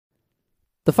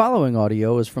The following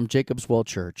audio is from Jacob's Well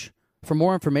Church. For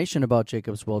more information about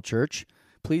Jacob's Well Church,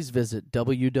 please visit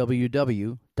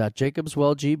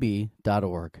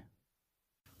www.jacobswellgb.org.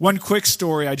 One quick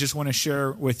story I just want to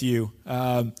share with you.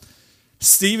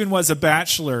 Stephen was a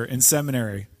bachelor in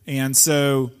seminary, and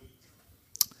so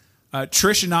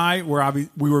Trish and I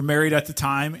we were married at the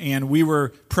time, and we were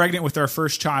pregnant with our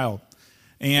first child.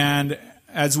 And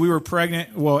as we were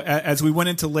pregnant, as we went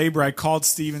into labor, I called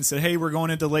Steve and said, "Hey, we're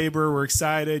going into labor. We're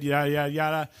excited, yada, yada,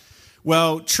 yada."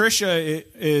 Well, Trisha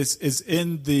is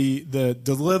in the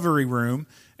delivery room,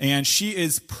 and she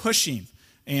is pushing.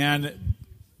 And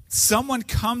someone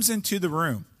comes into the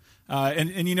room.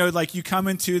 And you know, like you come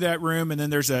into that room, and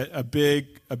then there's a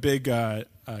big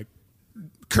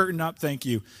curtain up, thank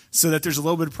you, so that there's a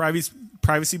little bit of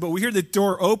privacy. But we hear the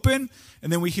door open,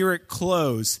 and then we hear it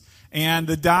close. And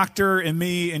the doctor and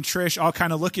me and Trish all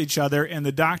kind of look at each other, and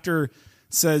the doctor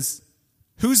says,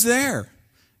 "Who's there?"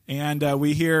 And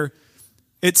we hear,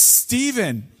 "It's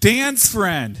Stephen, Dan's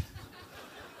friend."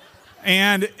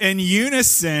 And in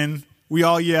unison, we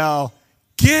all yell,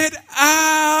 "Get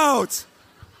out!"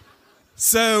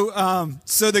 So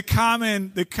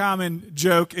the common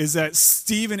joke is that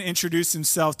Stephen introduced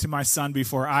himself to my son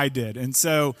before I did, and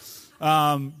so.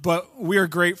 But we are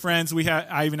great friends.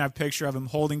 I even have a picture of him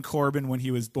holding Corbin when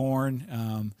he was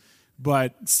born.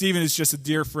 But Stephen is just a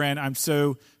dear friend. I'm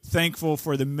so thankful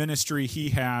for the ministry he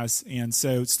has. And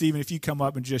so, Stephen, if you come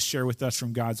up and just share with us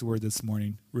from God's Word this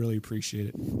morning, really appreciate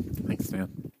it. Thanks,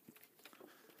 Dan.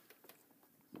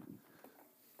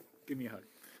 Give me a hug.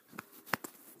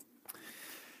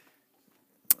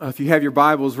 If you have your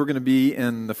Bibles, we're going to be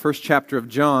in the first chapter of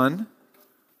John.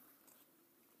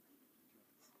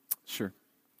 Sure.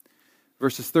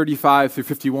 Verses 35 through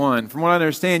 51. From what I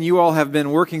understand, you all have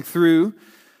been working through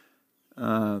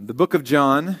the book of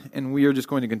John, and we are just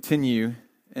going to continue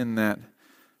in that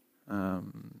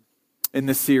in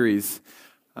this series.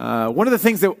 One of the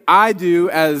things that I do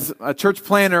as a church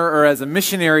planner or as a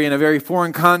missionary in a very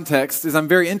foreign context is I'm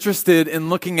very interested in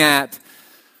looking at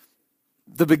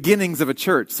the beginnings of a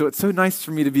church. So it's so nice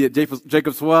for me to be at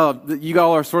Jacob's Well. You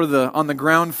all are sort of on the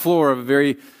ground floor of a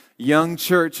very young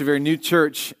church, a very new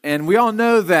church. And we all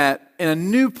know that in a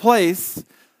new place,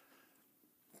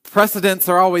 precedents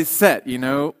are always set, you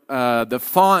know. The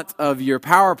font of your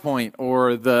PowerPoint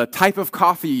or the type of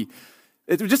coffee.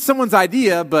 It's just someone's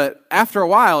idea, but after a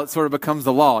while, it sort of becomes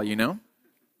the law, you know.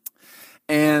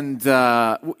 And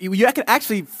you can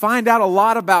actually find out a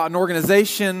lot about an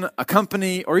organization, a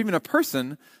company, or even a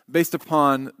person based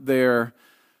upon their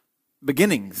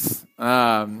beginnings.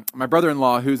 My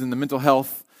brother-in-law, who's in the mental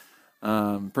health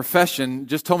profession,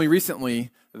 just told me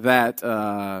recently that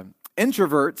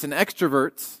introverts and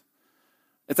extroverts,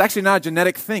 it's actually not a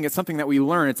genetic thing. It's something that we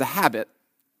learn. It's a habit.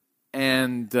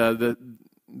 And the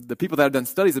people that have done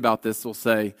studies about this will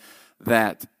say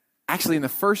that actually in the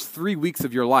first 3 weeks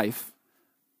of your life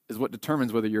is what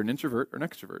determines whether you're an introvert or an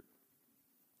extrovert.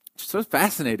 It's so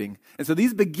fascinating. And so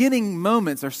these beginning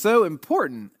moments are so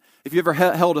important. If you ever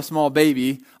held a small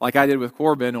baby like I did with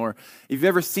Corbin, or if you've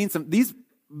ever seen these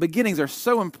beginnings are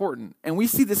so important. And we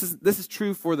see this is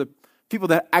true for the people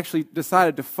that actually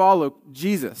decided to follow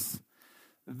Jesus.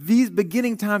 These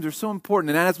beginning times are so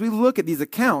important. And as we look at these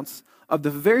accounts of the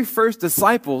very first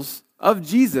disciples of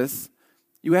Jesus,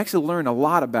 you actually learn a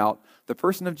lot about the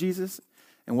person of Jesus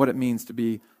and what it means to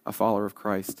be a follower of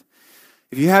Christ.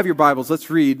 If you have your Bibles,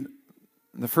 let's read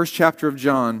the first chapter of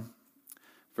John,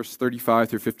 verse 35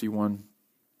 through 51.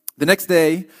 The next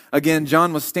day, again,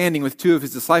 John was standing with two of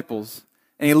his disciples,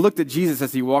 and he looked at Jesus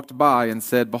as he walked by and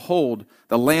said, "Behold,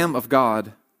 the Lamb of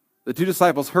God." The two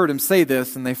disciples heard him say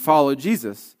this, and they followed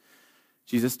Jesus.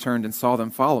 Jesus turned and saw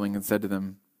them following and said to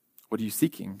them, "What are you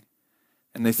seeking?"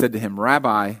 And they said to him,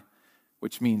 "Rabbi,"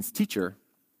 which means teacher,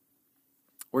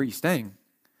 "where are you staying?"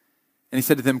 And he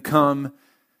said to them, "Come,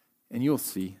 and you'll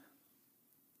see."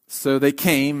 So they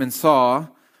came and saw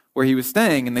where he was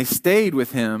staying, and they stayed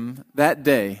with him that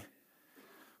day,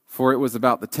 for it was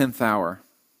about the 10th hour.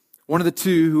 One of the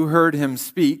two who heard him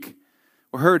speak,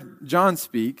 or heard John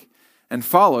speak, and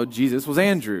followed Jesus was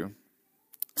Andrew,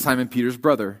 Simon Peter's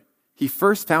brother. He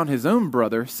first found his own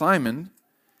brother, Simon,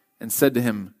 and said to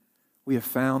him, "We have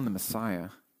found the Messiah,"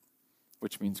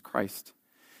 which means Christ.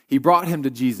 He brought him to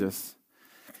Jesus.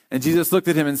 And Jesus looked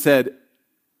at him and said,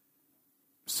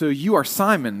 "So you are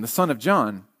Simon, the son of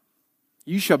John.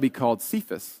 You shall be called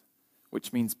Cephas,"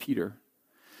 which means Peter.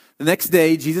 The next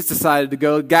day, Jesus decided to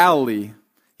go to Galilee.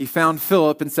 He found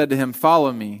Philip and said to him,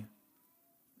 "Follow me."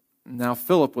 Now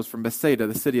Philip was from Bethsaida,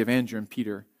 the city of Andrew and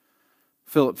Peter.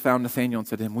 Philip found Nathanael and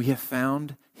said to him, "We have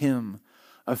found him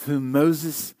of whom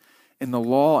Moses in the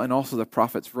law and also the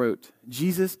prophets wrote,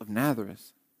 Jesus of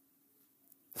Nazareth,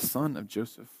 the son of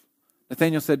Joseph.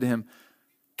 Nathanael said to him,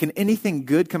 can anything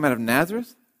good come out of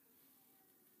Nazareth?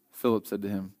 Philip said to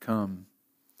him, come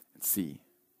and see.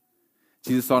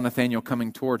 Jesus saw Nathanael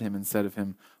coming toward him and said of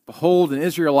him, behold, an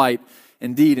Israelite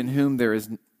indeed, in whom there is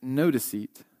no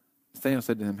deceit. Nathanael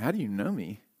said to him, how do you know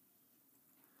me?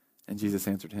 And Jesus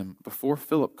answered him, before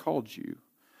Philip called you,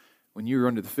 when you were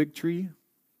under the fig tree,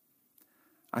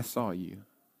 I saw you.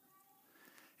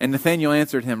 And Nathanael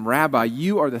answered him, Rabbi,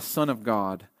 you are the Son of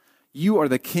God. You are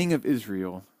the King of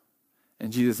Israel.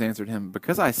 And Jesus answered him,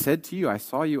 because I said to you, I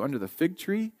saw you under the fig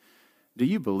tree, do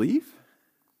you believe?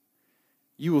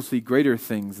 You will see greater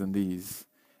things than these.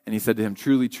 And he said to him,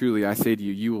 truly, truly, I say to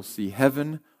you, you will see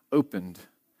heaven opened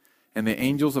and the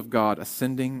angels of God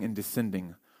ascending and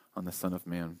descending on the Son of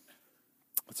Man.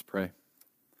 Let's pray.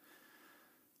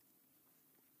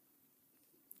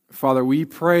 Father, we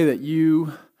pray that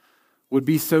you would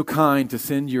be so kind to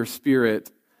send your Spirit.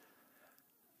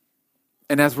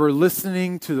 And as we're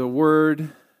listening to the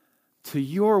word, to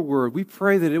your word, we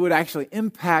pray that it would actually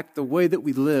impact the way that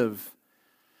we live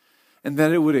and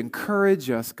that it would encourage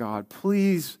us, God.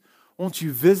 Please, won't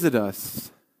you visit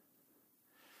us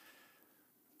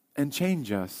and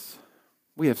change us?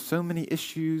 We have so many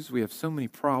issues. We have so many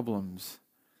problems.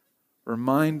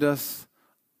 Remind us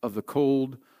of the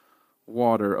cold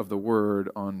water of the word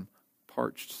on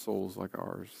parched souls like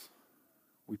ours.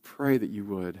 We pray that you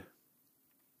would.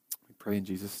 We pray in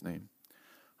Jesus' name.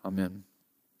 Amen.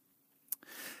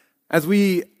 As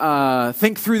we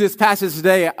think through this passage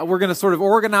today, we're going to sort of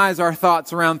organize our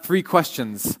thoughts around three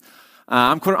questions.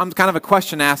 I'm kind of a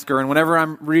question asker, and whenever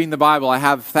I'm reading the Bible, I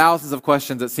have thousands of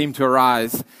questions that seem to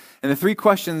arise. And the three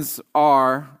questions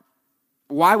are,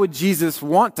 why would Jesus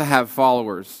want to have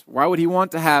followers? Why would he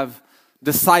want to have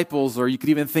disciples, or you could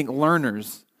even think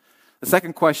learners? The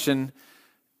second question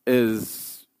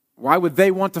is, why would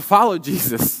they want to follow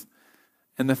Jesus?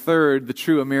 And the third, the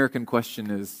true American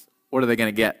question is, what are they going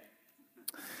to get?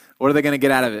 What are they going to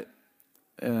get out of it?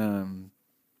 And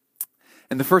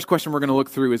the first question we're going to look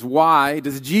through is, why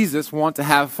does Jesus want to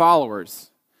have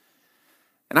followers?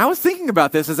 And I was thinking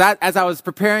about this as I was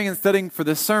preparing and studying for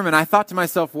this sermon. I thought to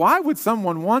myself, why would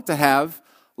someone want to have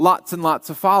lots and lots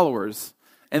of followers?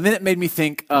 And then it made me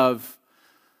think of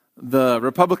the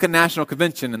Republican National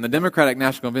Convention and the Democratic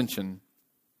National Convention.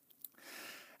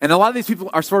 And a lot of these people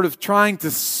are sort of trying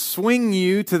to swing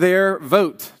you to their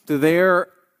vote, to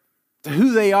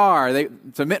who they are.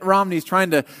 So Mitt Romney's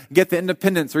trying to get the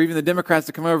independents or even the Democrats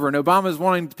to come over, and Obama's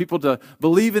wanting people to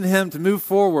believe in him to move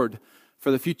forward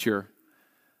for the future.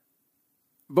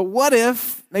 But what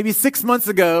if maybe 6 months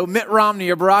ago, Mitt Romney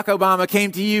or Barack Obama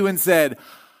came to you and said,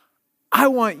 I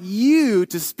want you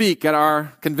to speak at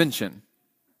our convention?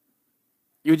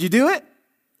 Would you do it?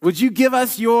 Would you give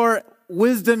us your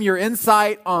wisdom, your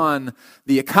insight on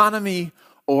the economy,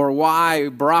 or why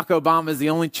Barack Obama is the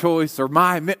only choice, or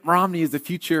why Mitt Romney is the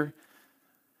future?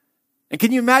 And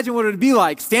can you imagine what it would be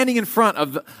like standing in front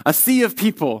of a sea of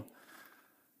people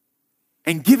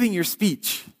and giving your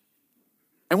speech?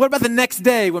 And what about the next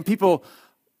day when people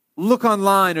look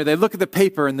online or they look at the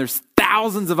paper and there's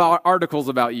thousands of articles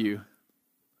about you,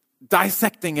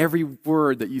 dissecting every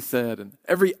word that you said and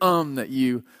every that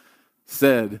you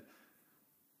said?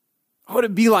 What would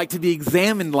it be like to be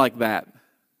examined like that?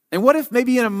 And what if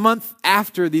maybe in a month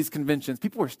after these conventions,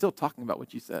 people were still talking about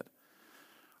what you said?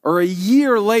 Or a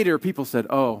year later, people said,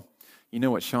 oh, you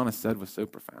know what Shauna said was so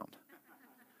profound.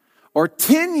 Or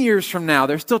 10 years from now,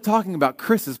 they're still talking about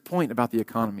Chris's point about the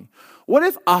economy. What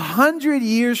if 100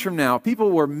 years from now,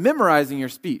 people were memorizing your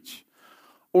speech?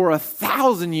 Or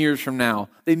 1,000 years from now,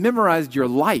 they memorized your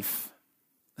life?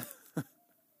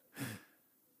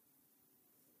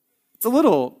 It's a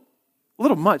little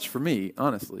much for me,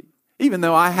 honestly. Even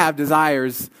though I have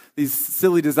desires, these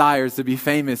silly desires to be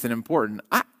famous and important,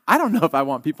 I don't know if I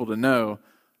want people to know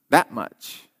that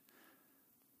much.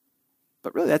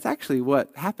 But really, that's actually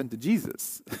what happened to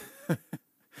Jesus.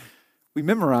 We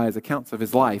memorize accounts of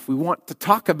his life. We want to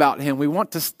talk about him. We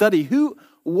want to study who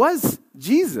was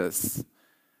Jesus.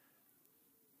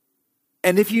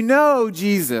 And if you know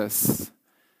Jesus,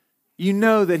 you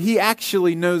know that he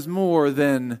actually knows more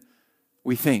than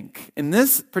we think. In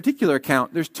this particular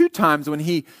account, there's 2 times when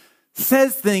he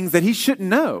says things that he shouldn't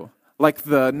know, like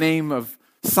the name of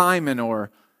Simon or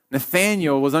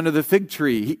Nathanael was under the fig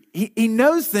tree. He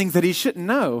knows things that he shouldn't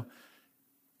know.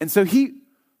 And so he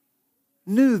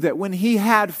knew that when he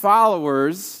had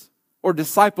followers or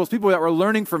disciples, people that were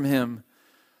learning from him,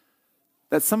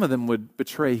 that some of them would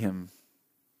betray him,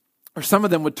 or some of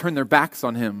them would turn their backs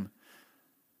on him,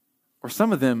 or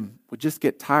some of them would just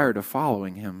get tired of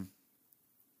following him.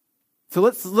 So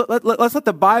let's let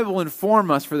the Bible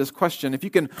inform us for this question. If you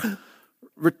can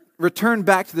return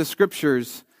back to the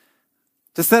scriptures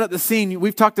to set up the scene.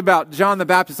 We've talked about John the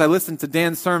Baptist. I listened to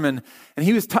Dan's sermon, and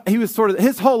he was sort of,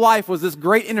 his whole life was this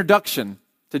great introduction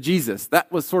to Jesus.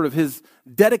 That was sort of his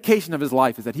dedication of his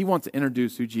life, is that he wants to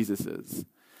introduce who Jesus is.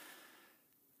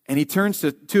 And he turns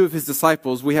to two of his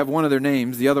disciples. We have one of their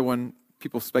names. The other one,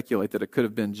 people speculate that it could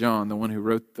have been John, the one who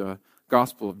wrote the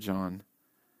Gospel of John.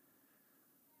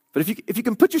 But if you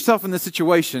can put yourself in this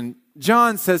situation,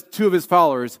 John says to two of his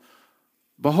followers,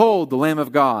 "Behold, the Lamb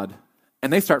of God."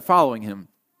 And they start following him.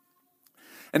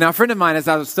 And now a friend of mine, as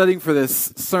I was studying for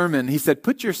this sermon, he said,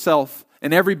 put yourself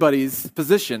in everybody's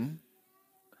position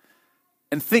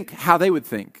and think how they would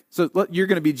think. So you're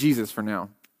going to be Jesus for now.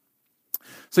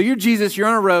 So you're Jesus, you're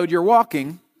on a road, you're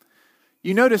walking.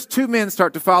 You notice two men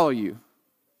start to follow you.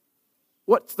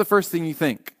 What's the first thing you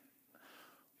think?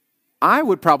 I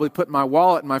would probably put my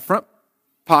wallet in my front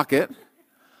pocket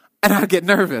and I'd get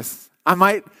nervous. I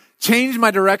might change my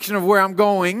direction of where I'm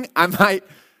going. I might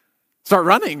start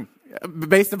running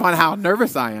based upon how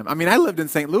nervous I am. I mean, I lived in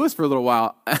St. Louis for a little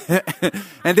while,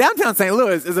 and downtown St.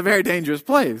 Louis is a very dangerous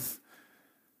place.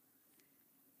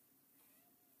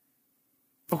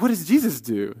 But what does Jesus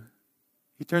do?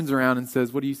 He turns around and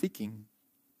says, "What are you seeking?"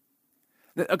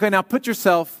 Okay, now put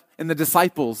yourself in the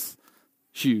disciples'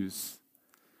 shoes.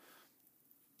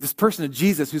 This person of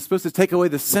Jesus who's supposed to take away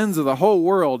the sins of the whole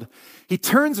world, he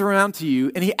turns around to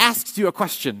you and he asks you a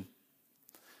question.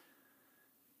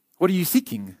 What are you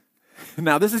seeking?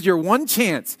 Now, this is your one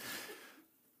chance.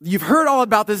 You've heard all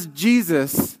about this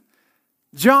Jesus.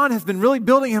 John has been really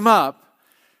building him up.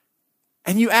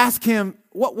 And you ask him,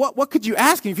 what could you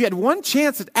ask him? If you had one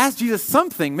chance to ask Jesus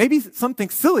something, maybe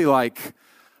something silly like,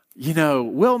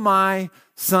 will my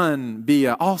son be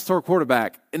an all-star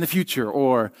quarterback in the future?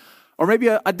 Or maybe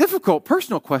a difficult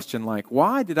personal question like,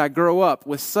 why did I grow up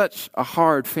with such a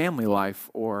hard family life?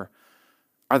 Or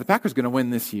are the Packers going to win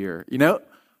this year?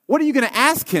 What are you going to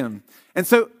ask him? And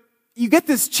so you get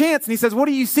this chance and he says, what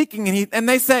are you seeking? And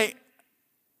they say,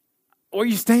 where are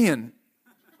you staying?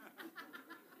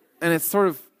 And it's sort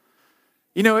of,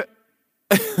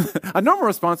 a normal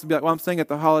response would be like, well, I'm staying at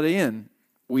the Holiday Inn.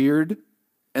 Weird.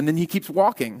 And then he keeps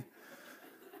walking.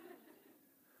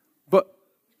 But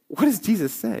what does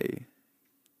Jesus say?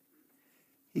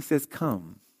 He says,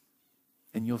 come,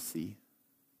 and you'll see.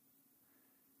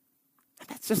 And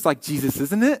that's just like Jesus,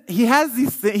 isn't it? He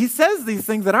says these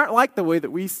things that aren't like the way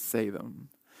that we say them.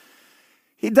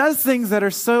 He does things that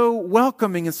are so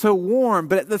welcoming and so warm,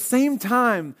 but at the same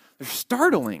time, they're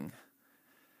startling.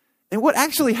 And what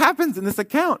actually happens in this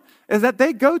account is that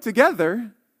they go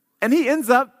together, and he ends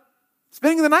up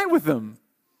spending the night with them.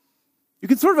 You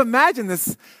can sort of imagine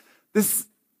this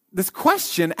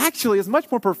question actually is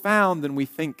much more profound than we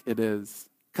think it is.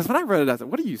 Because when I read it, I said,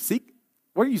 what do you seek?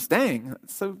 Where are you staying?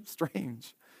 It's so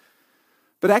strange.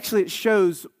 But actually it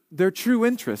shows their true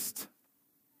interest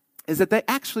is that they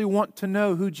actually want to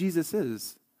know who Jesus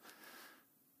is.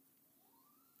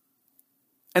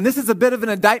 And this is a bit of an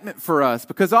indictment for us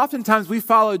because oftentimes we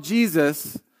follow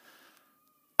Jesus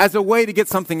as a way to get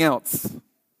something else.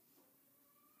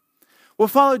 We'll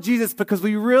follow Jesus because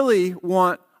we really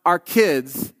want our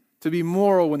kids to be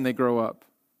moral when they grow up.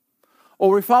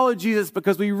 Or we follow Jesus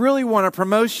because we really want a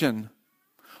promotion.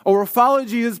 Or we'll follow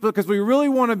Jesus because we really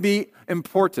want to be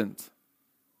important.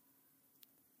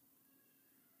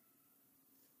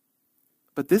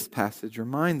 But this passage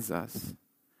reminds us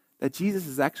that Jesus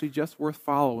is actually just worth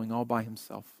following all by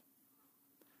himself.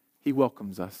 He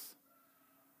welcomes us.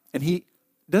 And he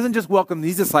doesn't just welcome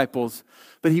these disciples,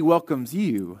 but he welcomes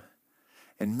you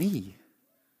and me.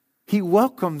 He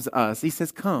welcomes us. He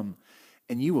says, come,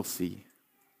 and you will see.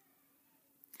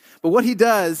 But what he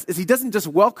does is he doesn't just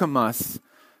welcome us,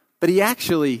 but he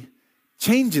actually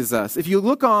changes us. If you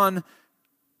look on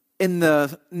in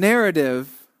the narrative,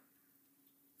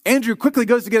 Andrew quickly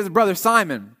goes to get his brother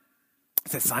Simon. He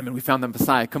says, Simon, we found the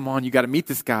Messiah. Come on, you got to meet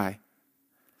this guy.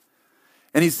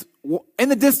 And he's in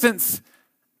the distance,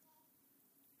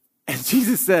 and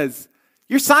Jesus says,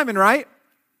 you're Simon, right?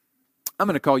 I'm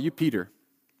going to call you Peter.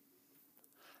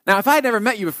 Now, if I had never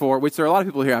met you before, which there are a lot of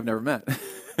people here I've never met.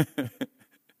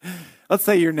 Let's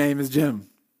say your name is Jim.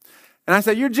 And I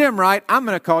said, you're Jim, right? I'm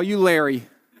going to call you Larry.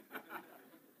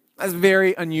 That's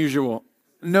very unusual.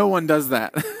 No one does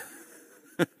that.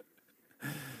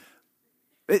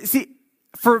 See,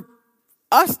 for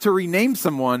us to rename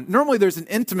someone, normally there's an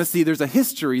intimacy, there's a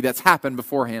history that's happened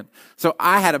beforehand. So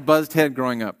I had a buzzed head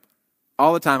growing up.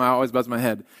 All the time I always buzzed my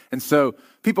head. And so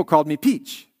people called me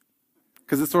Peach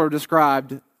because it sort of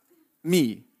described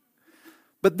me.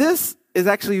 But this is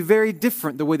actually very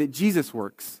different the way that Jesus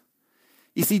works.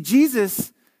 You see,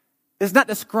 Jesus is not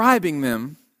describing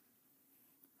them,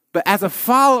 but as a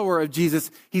follower of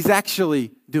Jesus, he's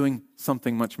actually doing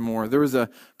something much more. There was a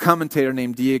commentator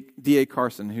named D.A.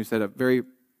 Carson who said a very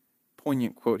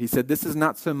poignant quote. He said, "This is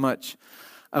not so much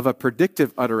of a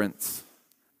predictive utterance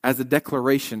as a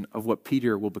declaration of what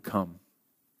Peter will become."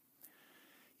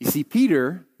 You see,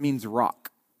 Peter means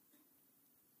rock.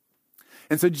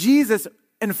 And so Jesus,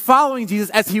 in following Jesus,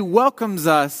 as he welcomes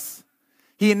us,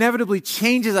 he inevitably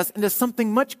changes us into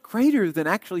something much greater than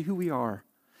actually who we are.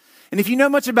 And if you know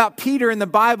much about Peter in the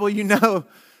Bible, you know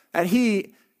that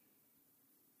he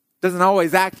doesn't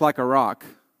always act like a rock.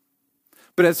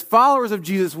 But as followers of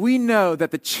Jesus, we know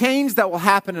that the change that will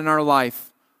happen in our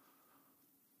life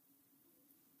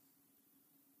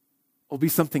will be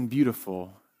something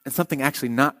beautiful and something actually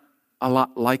not a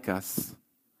lot like us,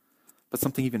 but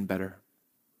something even better.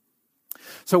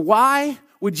 So why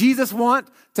would Jesus want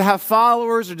to have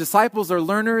followers or disciples or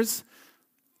learners?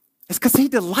 It's because he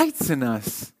delights in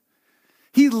us.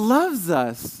 He loves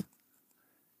us.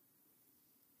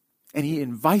 And he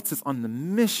invites us on the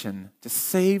mission to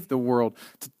save the world,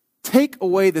 to take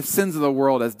away the sins of the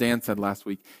world, as Dan said last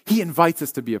week. He invites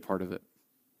us to be a part of it.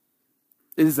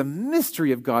 It is a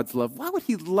mystery of God's love. Why would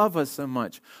he love us so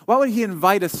much? Why would he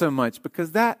invite us so much?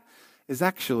 Because that is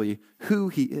actually who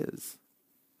he is.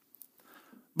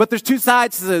 But there's two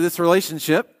sides to this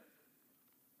relationship.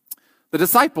 The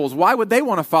disciples, why would they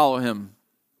want to follow him?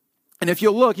 And if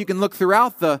you'll look, you can look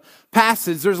throughout the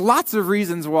passage. There's lots of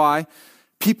reasons why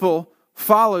people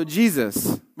follow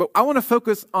Jesus. But I want to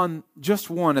focus on just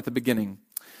one at the beginning.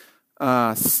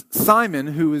 Simon,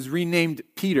 who is renamed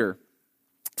Peter.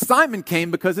 Simon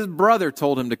came because his brother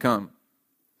told him to come.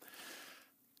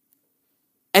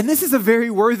 And this is a very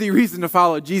worthy reason to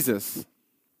follow Jesus.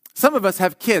 Some of us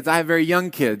have kids. I have very young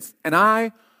kids.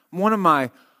 And one of my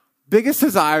biggest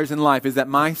desires in life is that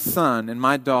my son and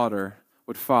my daughter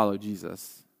would follow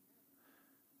Jesus.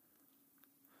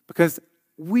 Because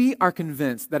we are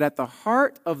convinced that at the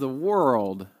heart of the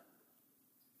world,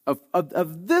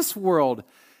 of this world,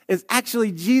 is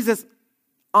actually Jesus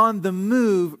on the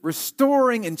move,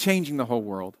 restoring and changing the whole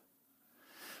world.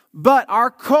 But our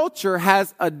culture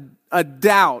has a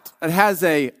doubt, it has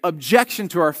an objection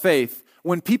to our faith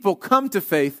when people come to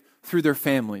faith through their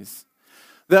families.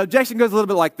 The objection goes a little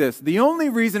bit like this. The only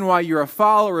reason why you're a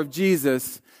follower of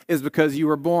Jesus is because you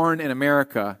were born in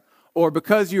America or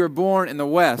because you were born in the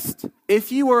West.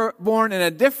 If you were born in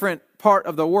a different part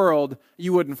of the world,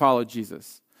 you wouldn't follow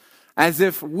Jesus. As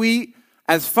if we,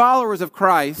 as followers of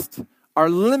Christ, are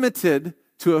limited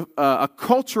to a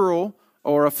cultural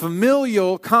or a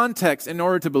familial context in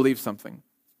order to believe something.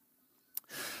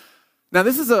 Now,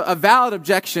 this is a valid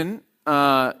objection,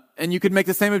 and you could make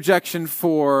the same objection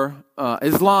for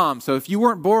Islam. So if you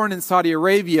weren't born in Saudi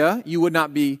Arabia, you would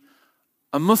not be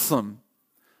a Muslim.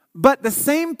 But the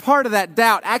same part of that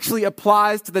doubt actually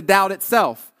applies to the doubt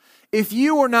itself. If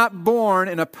you were not born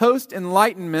in a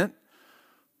post-enlightenment,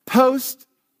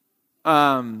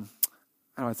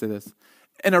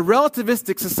 in a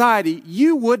relativistic society,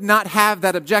 you would not have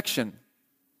that objection.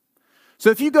 So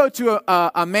if you go to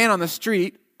a man on the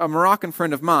street, a Moroccan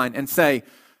friend of mine, and say,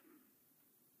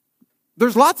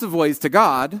 "There's lots of ways to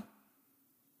God,"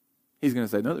 he's going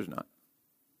to say, "No, there's not."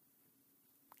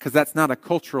 Because that's not a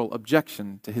cultural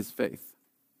objection to his faith.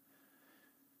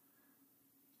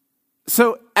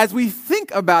 So as we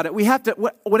think about it, we have to,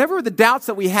 whatever the doubts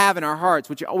that we have in our hearts,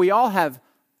 which we all have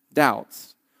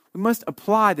doubts, we must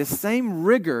apply the same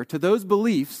rigor to those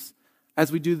beliefs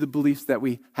as we do the beliefs that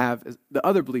we have, the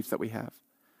other beliefs that we have.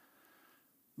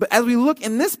 But as we look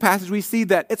in this passage, we see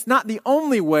that it's not the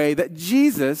only way that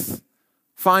Jesus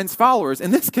finds followers. In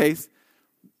this case,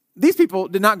 these people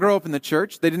did not grow up in the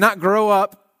church. They did not grow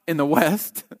up in the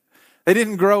West. They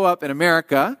didn't grow up in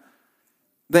America.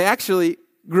 They actually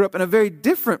grew up in a very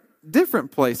different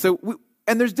place.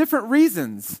 And there's different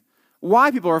reasons why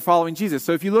people are following Jesus.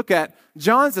 So if you look at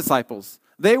John's disciples,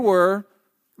 they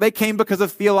came because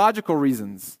of theological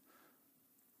reasons.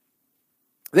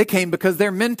 They came because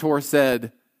their mentor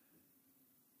said,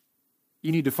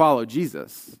 "You need to follow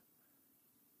Jesus.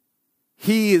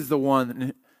 He is the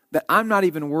one that I'm not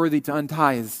even worthy to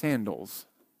untie his sandals."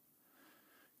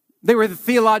 They were the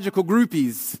theological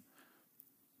groupies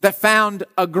that found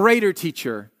a greater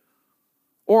teacher.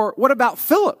 Or what about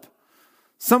Philip?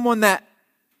 Someone that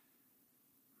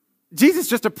Jesus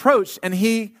just approached and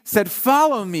he said,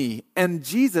 "Follow me." And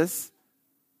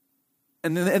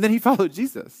then he followed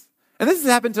Jesus. And this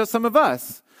has happened to some of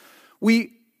us.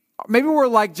 Maybe we're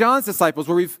like John's disciples,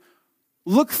 where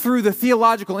looked through the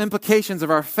theological implications of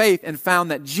our faith and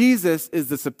found that Jesus is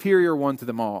the superior one to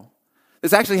them all.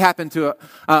 This actually happened to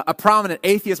a prominent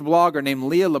atheist blogger named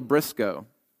Leah Labrisco.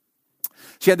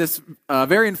 She had this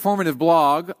very informative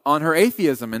blog on her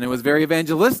atheism, and it was very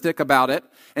evangelistic about it.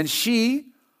 And she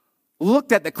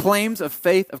looked at the claims of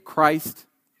faith of Christ,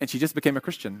 and she just became a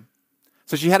Christian.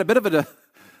 So she had a bit of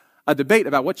a debate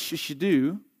about what she should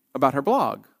do about her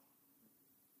blog.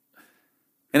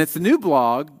 And it's a new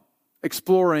blog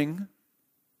exploring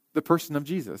the person of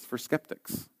Jesus for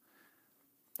skeptics.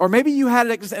 Or maybe you had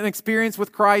an experience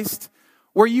with Christ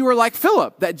where you were like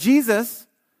Philip, that Jesus,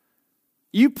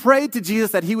 you prayed to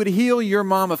Jesus that he would heal your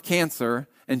mom of cancer,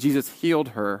 and Jesus healed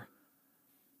her.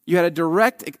 You had a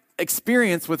direct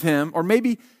experience with him, or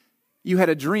maybe you had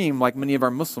a dream like many of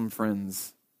our Muslim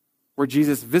friends where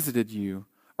Jesus visited you.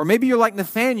 Or maybe you're like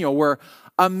Nathanael, where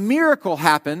a miracle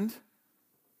happened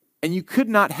and you could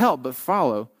not help but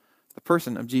follow the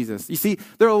person of Jesus. You see,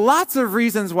 there are lots of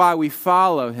reasons why we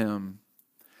follow him,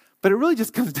 but it really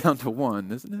just comes down to one,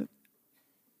 doesn't it?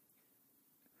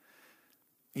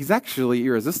 He's actually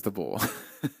irresistible.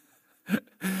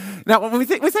 Now, when we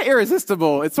say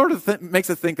irresistible, it sort of makes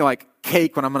us think like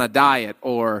cake when I'm on a diet,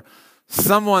 or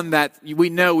someone that we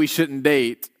know we shouldn't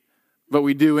date, but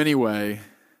we do anyway.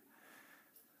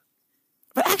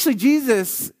 But actually,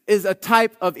 Jesus is a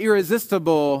type of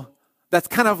irresistible that's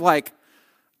kind of like,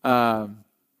 I'm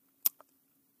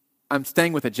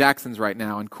staying with the Jacksons right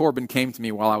now, and Corbin came to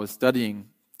me while I was studying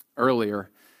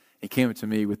earlier. He came to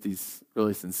me with these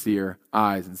really sincere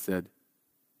eyes and said,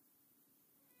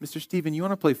 "Mr. Stephen, you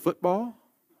want to play football?"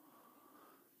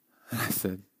 And I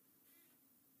said,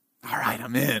 "All right,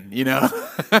 I'm in,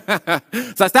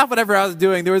 So I stopped whatever I was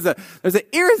doing. There's an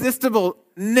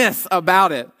irresistibleness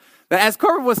about it that, as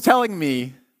Corbin was telling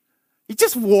me, he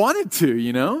just wanted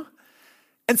to,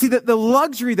 And see, the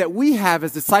luxury that we have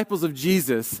as disciples of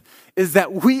Jesus is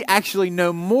that we actually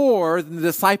know more than the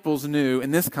disciples knew in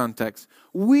this context.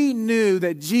 We knew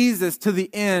that Jesus to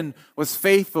the end was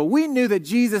faithful. We knew that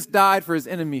Jesus died for his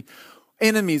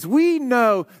enemies. We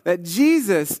know that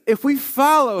Jesus, if we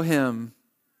follow him,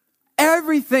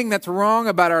 everything that's wrong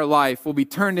about our life will be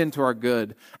turned into our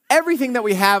good. Everything that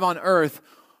we have on earth,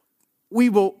 we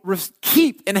will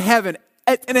keep in heaven,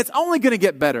 and it's only going to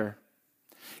get better.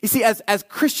 You see, as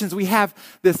Christians, we have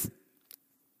this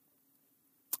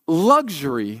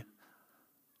luxury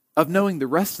of knowing the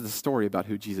rest of the story about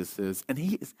who Jesus is, and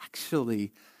he is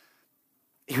actually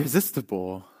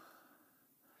irresistible.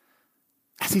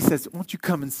 As he says, "Won't you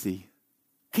come and see?"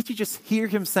 Can't you just hear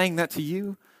him saying that to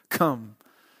you? Come.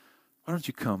 Why don't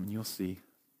you come and you'll see?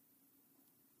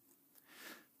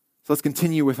 So let's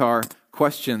continue with our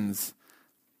questions.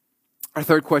 Our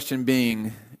third question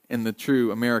being, in the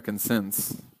true American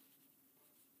sense,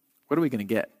 what are we going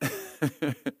to get?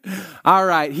 All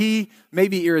right, he may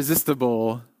be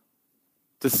irresistible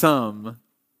to some,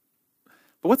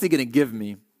 but what's he going to give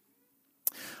me?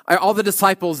 All the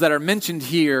disciples that are mentioned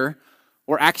here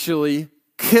were actually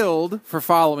killed for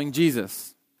following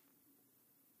Jesus.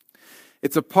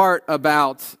 It's a part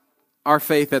about our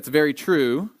faith that's very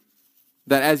true,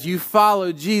 that as you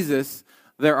follow Jesus,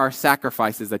 there are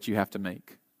sacrifices that you have to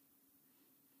make.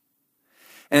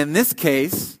 And in this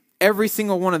case, every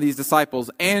single one of these disciples,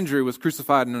 Andrew was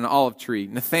crucified on an olive tree.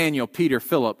 Nathanael, Peter,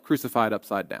 Philip, crucified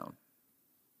upside down.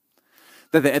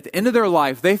 That at the end of their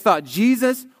life, they thought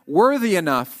Jesus worthy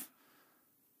enough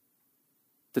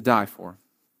to die for.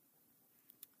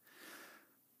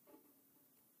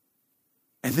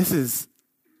 And this is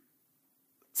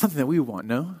something that we want,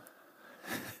 no?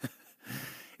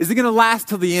 Is it going to last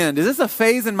till the end? Is this a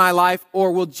phase in my life,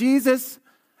 or will Jesus,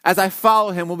 as I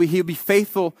follow him, he'll be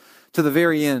faithful to the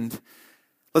very end?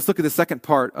 Let's look at the second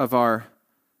part of our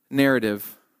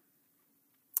narrative.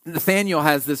 Nathanael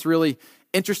has this really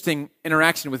interesting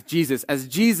interaction with Jesus. As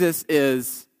Jesus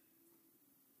is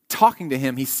talking to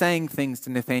him, he's saying things to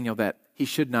Nathanael that he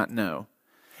should not know.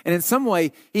 And in some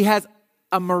way, he has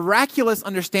a miraculous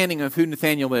understanding of who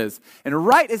Nathanael is. And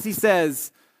right as he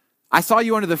says, "I saw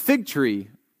you under the fig tree,"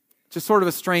 just sort of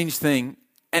a strange thing,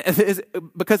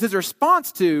 because his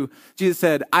response to Jesus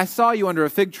said, "I saw you under a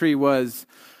fig tree," was,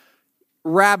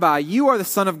 "Rabbi, you are the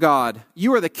Son of God.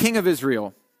 You are the King of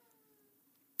Israel."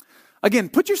 Again,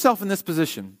 put yourself in this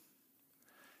position.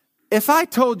 If I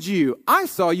told you, I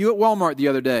saw you at Walmart the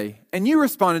other day, and you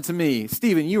responded to me,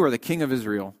 "Stephen, you are the King of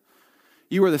Israel.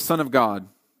 You are the Son of God."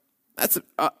 That's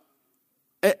I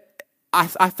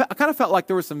kind of felt like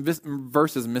there were some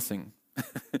verses missing.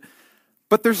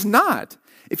 But there's not.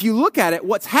 If you look at it,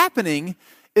 what's happening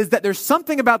is that there's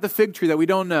something about the fig tree that we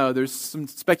don't know. There's some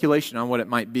speculation on what it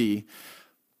might be.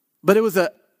 But it was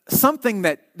something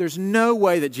that there's no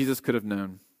way that Jesus could have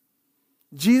known.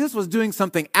 Jesus was doing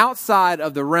something outside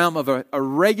of the realm of a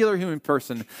regular human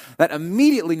person that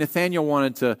immediately Nathanael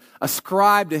wanted to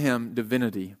ascribe to him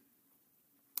divinity.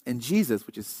 And Jesus,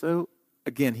 which is so,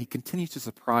 again, he continues to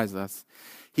surprise us.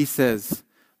 He says,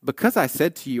 because I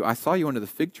said to you, I saw you under the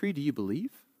fig tree, do you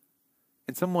believe?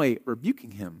 In some way,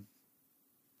 rebuking him.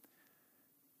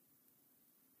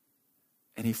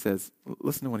 And he says,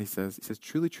 listen to what he says. He says,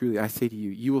 truly, truly, I say to you,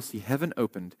 you will see heaven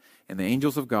opened and the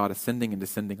angels of God ascending and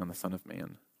descending on the Son of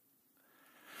Man.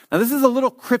 Now, this is a little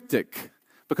cryptic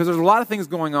because there's a lot of things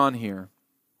going on here.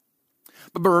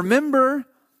 But remember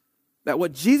that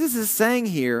what Jesus is saying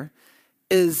here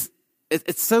is,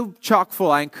 it's so chock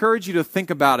full. I encourage you to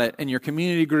think about it in your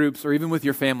community groups or even with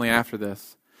your family after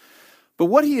this. But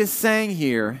what he is saying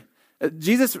here,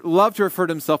 Jesus loved to refer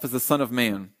to himself as the Son of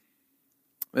Man.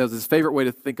 That was his favorite way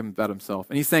to think about himself.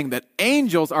 And he's saying that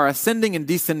angels are ascending and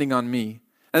descending on me.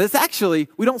 And this actually,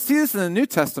 we don't see this in the New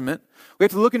Testament. We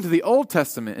have to look into the Old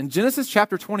Testament. In Genesis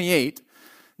chapter 28,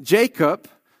 Jacob,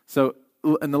 so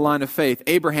in the line of faith,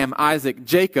 Abraham, Isaac,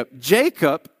 Jacob.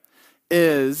 Jacob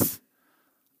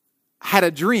had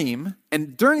a dream,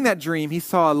 and during that dream, he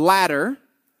saw a ladder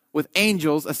with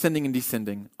angels ascending and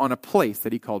descending on a place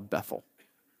that he called Bethel.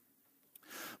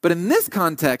 But in this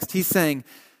context, he's saying,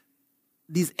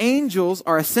 these angels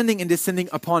are ascending and descending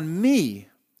upon me.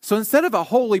 So instead of a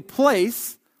holy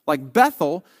place like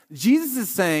Bethel, Jesus is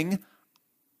saying,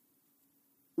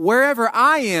 wherever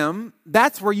I am,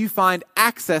 that's where you find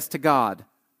access to God.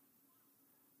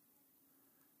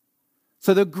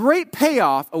 So the great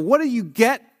payoff of what do you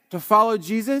get to follow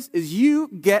Jesus is you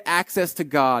get access to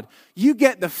God. You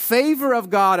get the favor of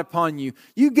God upon you.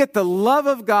 You get the love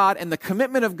of God and the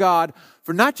commitment of God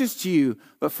for not just you,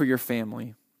 but for your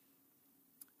family.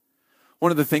 One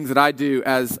of the things that I do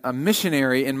as a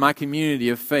missionary in my community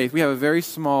of faith, we have a very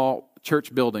small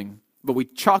church building, but we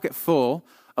chock it full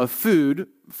of food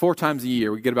 4 times a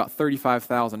year. We get about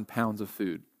 35,000 pounds of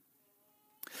food.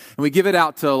 And we give it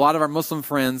out to a lot of our Muslim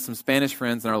friends, some Spanish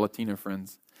friends, and our Latino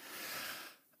friends.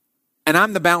 And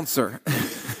I'm the bouncer.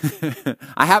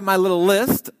 I have my little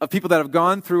list of people that have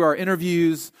gone through our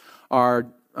interviews, all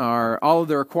of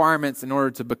the requirements in order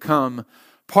to become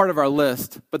part of our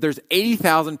list, but there's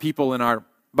 80,000 people in our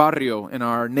barrio, in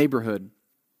our neighborhood.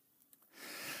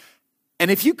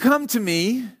 And if you come to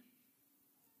me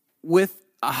with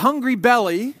a hungry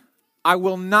belly, I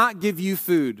will not give you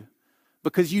food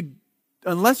because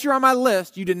unless you're on my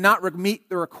list, you did not meet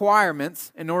the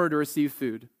requirements in order to receive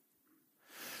food.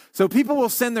 So people will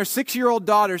send their 6-year-old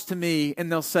daughters to me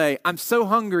and they'll say, I'm so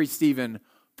hungry, Stephen,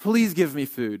 please give me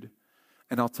food.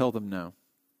 And I'll tell them no.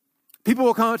 People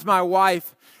will come up to my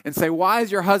wife and say, why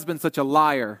is your husband such a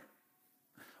liar?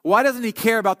 Why doesn't he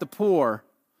care about the poor?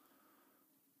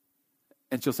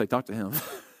 And she'll say, talk to him.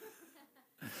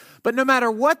 But no matter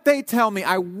what they tell me,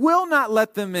 I will not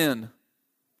let them in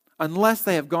unless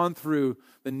they have gone through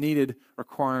the needed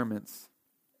requirements.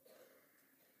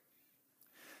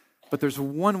 But there's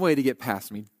one way to get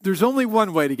past me. There's only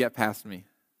one way to get past me.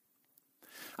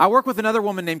 I work with another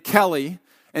woman named Kelly,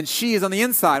 and she is on the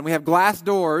inside, and we have glass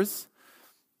doors.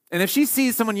 And if she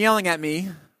sees someone yelling at me,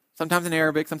 sometimes in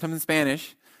Arabic, sometimes in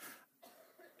Spanish,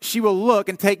 she will look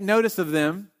and take notice of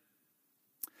them.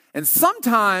 And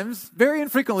sometimes, very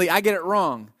infrequently, I get it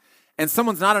wrong. And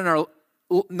someone's not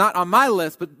on my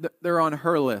list, but they're on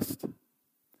her list.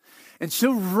 And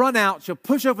she'll run out, she'll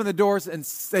push open the doors and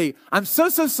say, I'm so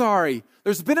sorry.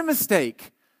 There's been a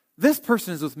mistake. This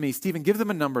person is with me. Stephen, give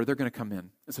them a number. They're going to come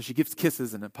in. And so she gives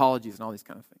kisses and apologies and all these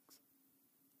kind of things.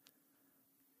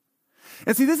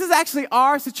 And see, this is actually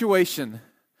our situation,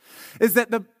 is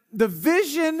that the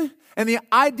vision and the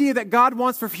idea that God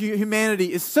wants for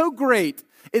humanity is so great,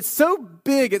 it's so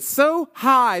big, it's so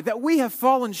high that we have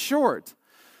fallen short,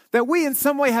 that we in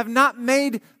some way have not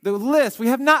made the list. We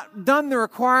have not done the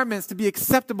requirements to be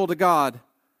acceptable to God.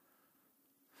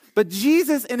 But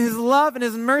Jesus, in his love and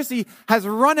his mercy, has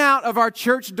run out of our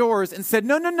church doors and said,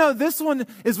 no, this one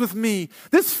is with me.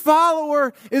 This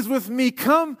follower is with me.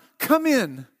 Come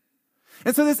in.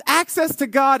 And so this access to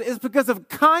God is because of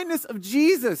kindness of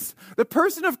Jesus. The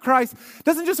person of Christ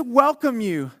doesn't just welcome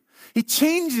you. He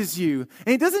changes you. And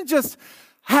he doesn't just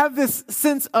have this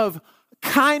sense of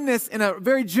kindness in a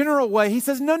very general way. He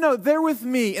says, no, they're with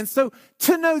me. And so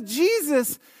to know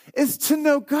Jesus is to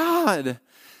know God.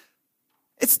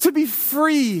 It's to be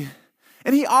free.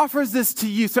 And he offers this to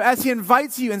you. So as he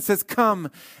invites you and says, come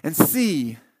and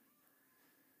see,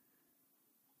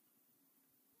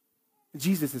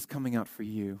 Jesus is coming out for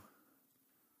you.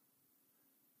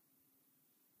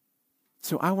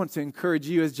 So I want to encourage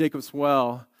you as Jacob's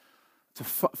well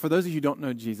For those of you who don't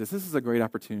know Jesus, this is a great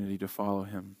opportunity to follow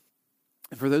him.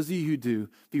 And for those of you who do,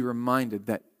 be reminded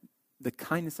that the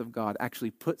kindness of God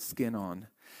actually put skin on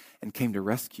and came to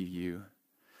rescue you,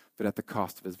 but at the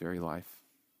cost of his very life.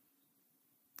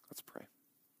 Let's pray.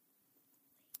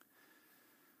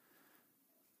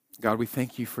 God, we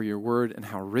thank you for your word and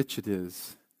how rich it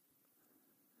is,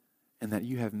 and that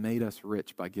you have made us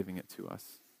rich by giving it to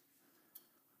us.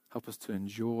 Help us to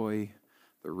enjoy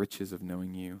the riches of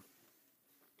knowing you.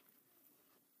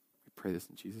 We pray this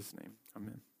in Jesus' name.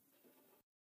 Amen.